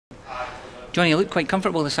Johnny, you looked quite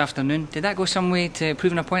comfortable this afternoon. Did that go some way to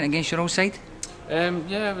proving a point against your old side?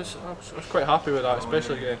 Yeah, I was quite happy with that,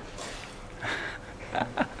 especially again.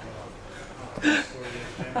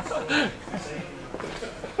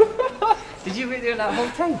 Did you wait there that whole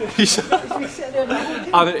time?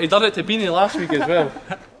 He done it to Beanie last week as well.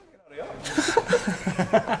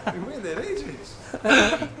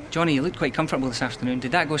 Johnny, you looked quite comfortable this afternoon.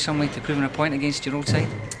 Did that go some way to proving a point against your old side?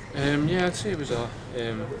 Yeah, I'd say it was a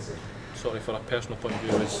sort of, for a personal point of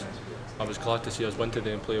view, I was glad to see us win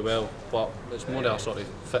today and play well, but it's more of a sort of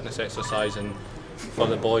fitness exercise and for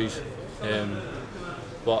the boys.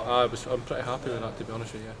 But I'm pretty happy with that, to be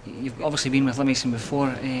honest with you. You've obviously been with Livingston before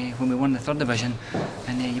when we won the 3rd Division,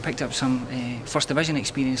 and you picked up some 1st Division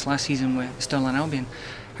experience last season with Stirling Albion.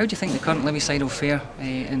 How do you think the current Livy side will fare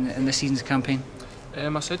in this season's campaign?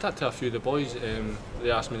 I said that to a few of the boys.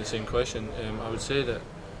 They asked me the same question. I would say that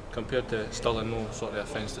compared to Stirling, no sort of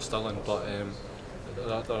offence to Stirling, but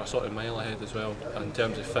they're a sort of mile ahead as well in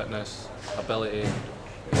terms of fitness, ability,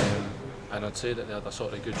 and I'd say that they had a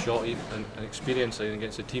sort of good shot and experience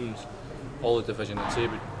against the teams, all the division. I'd say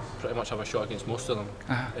we pretty much have a shot against most of them.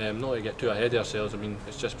 Not to get too ahead of ourselves, I mean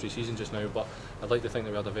it's just pre-season just now, but I'd like to think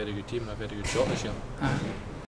that we had a very good team and a very good shot this year.